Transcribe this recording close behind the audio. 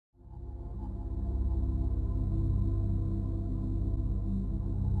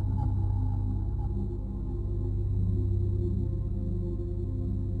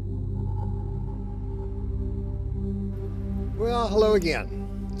Well, hello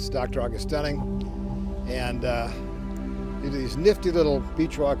again. It's Dr. August Dunning, and we do these nifty little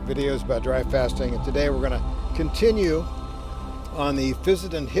beach walk videos about dry fasting, and today we're going to continue on the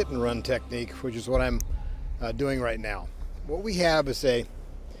Fisetin hit and run technique, which is what I'm doing right now. What we have is a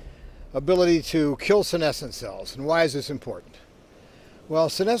ability to kill senescent cells. And why is this important? Well,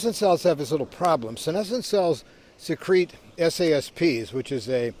 senescent cells have this little problem. Senescent cells secrete SASPs, which is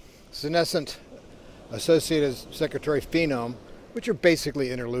a senescent associated secretory phenome, which are basically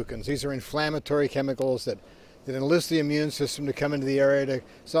interleukins. These are inflammatory chemicals that enlist the immune system to come into the area to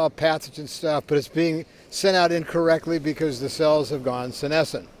solve pathogen stuff, but it's being sent out incorrectly because the cells have gone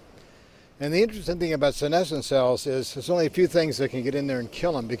senescent. And the interesting thing about senescent cells is there's only a few things that can get in there and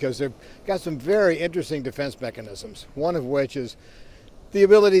kill them, because they've got some very interesting defense mechanisms, one of which is the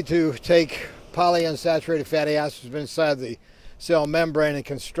ability to take polyunsaturated fatty acids inside the cell membrane and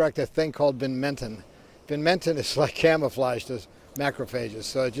construct a thing called vimentin. Vimentin is like camouflage to macrophages,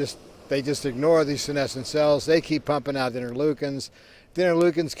 so they just ignore these senescent cells. They keep pumping out interleukins. The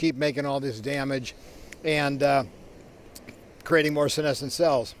interleukins keep making all this damage and creating more senescent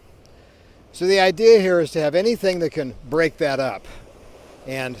cells. So the idea here is to have anything that can break that up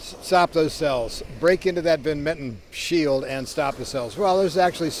and stop those cells, break into that vimentin shield and stop the cells. Well, there's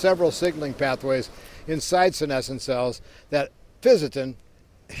actually several signaling pathways inside senescent cells that Fisetin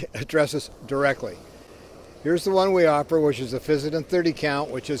addresses directly. Here's the one we offer, which is the Fisetin 30 count,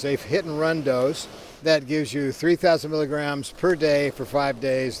 which is a hit and run dose that gives you 3,000 milligrams per day for 5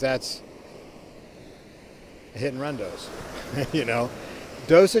 days. That's a hit and run dose, you know.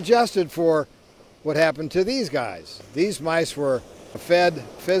 Dose adjusted for what happened to these guys. These mice were fed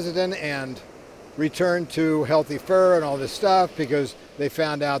Fisetin and returned to healthy fur and all this stuff because they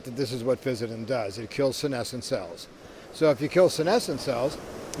found out that this is what Fisetin does. It kills senescent cells. So if you kill senescent cells,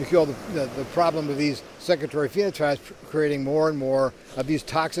 you kill the problem of these secretory phenotypes, creating more and more of these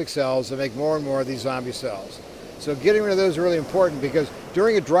toxic cells that make more and more of these zombie cells. So getting rid of those is really important, because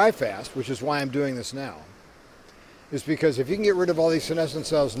during a dry fast, which is why I'm doing this now, is because if you can get rid of all these senescent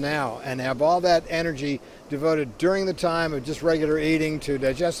cells now and have all that energy devoted during the time of just regular eating to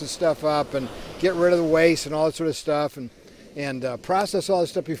digest the stuff up and get rid of the waste and all that sort of stuff, and process all this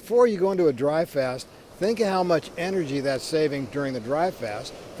stuff before you go into a dry fast, think of how much energy that's saving during the dry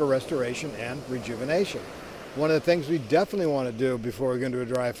fast for restoration and rejuvenation. One of the things we definitely want to do before we go into a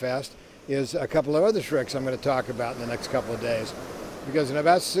dry fast is a couple of other tricks I'm going to talk about in the next couple of days. Because in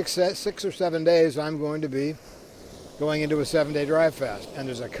about six or 7 days, I'm going to be going into a 7-day dry fast. And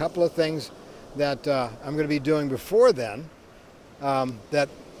there's a couple of things that I'm going to be doing before then that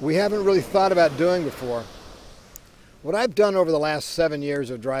we haven't really thought about doing before. What I've done over the last 7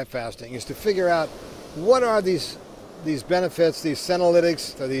 years of dry fasting is to figure out what are these benefits, these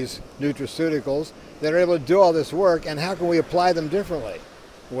senolytics, these nutraceuticals that are able to do all this work, and how can we apply them differently?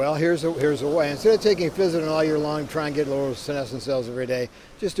 Well, here's a way. Instead of taking Fisetin all year long, try and get little senescent cells every day,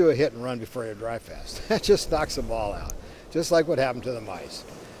 just do a hit and run before your dry fast. That just knocks them all out, just like what happened to the mice.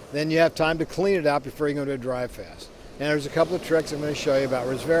 Then you have time to clean it out before you go to a dry fast. And there's a couple of tricks I'm going to show you about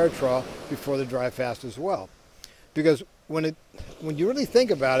resveratrol before the dry fast as well. Because when you really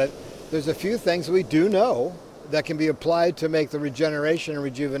think about it, there's a few things we do know that can be applied to make the regeneration and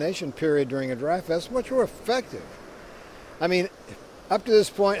rejuvenation period during a dry fast much more effective. I mean, up to this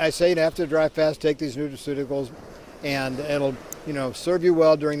point, I say after the dry fast, take these nutraceuticals, and it'll, serve you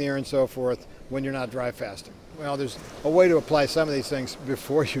well during the year and so forth when you're not dry fasting. Well, there's a way to apply some of these things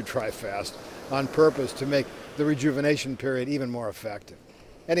before you dry fast on purpose to make the rejuvenation period even more effective.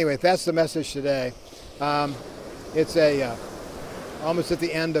 Anyway, that's the message today. It's almost at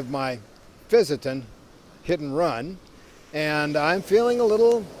the end of my Fisetin hit and run, and I'm feeling a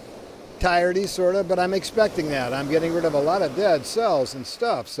little tiredly sort of, but I'm expecting that. I'm getting rid of a lot of dead cells and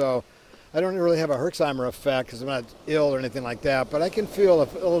stuff, so I don't really have a Herxheimer effect because I'm not ill or anything like that, but I can feel a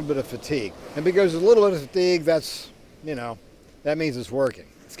little bit of fatigue. And because there's a little bit of fatigue, that's, that means it's working.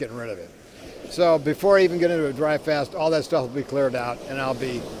 It's getting rid of it. So before I even get into a dry fast, all that stuff will be cleared out, and I'll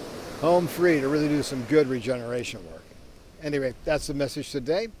be home free to really do some good regeneration work. Anyway, that's the message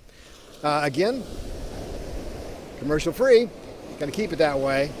today. Again, commercial free. Going to keep it that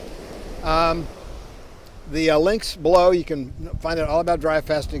way. The links below, you can find out all about dry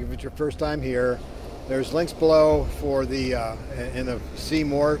fasting if it's your first time here. There's links below for the in the See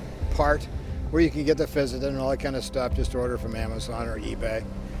More part where you can get the Fisetin and all that kind of stuff. Just order from Amazon or eBay,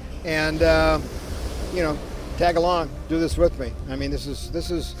 and tag along, do this with me. I mean, this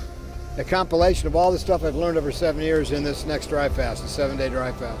is a compilation of all the stuff I've learned over 7 years in this next dry fast, the 7-day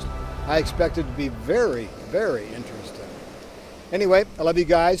dry fast. I expect it to be very, very interesting. Anyway, I love you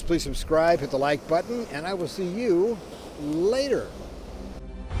guys. Please subscribe, hit the like button, and I will see you later.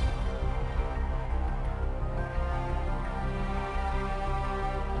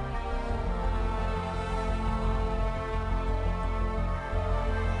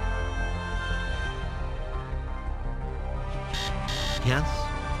 Yes?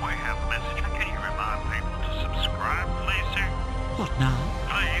 We have a message. Can you remind people to subscribe, please, sir? What now?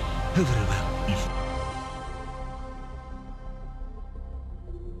 Please. Oh, very well.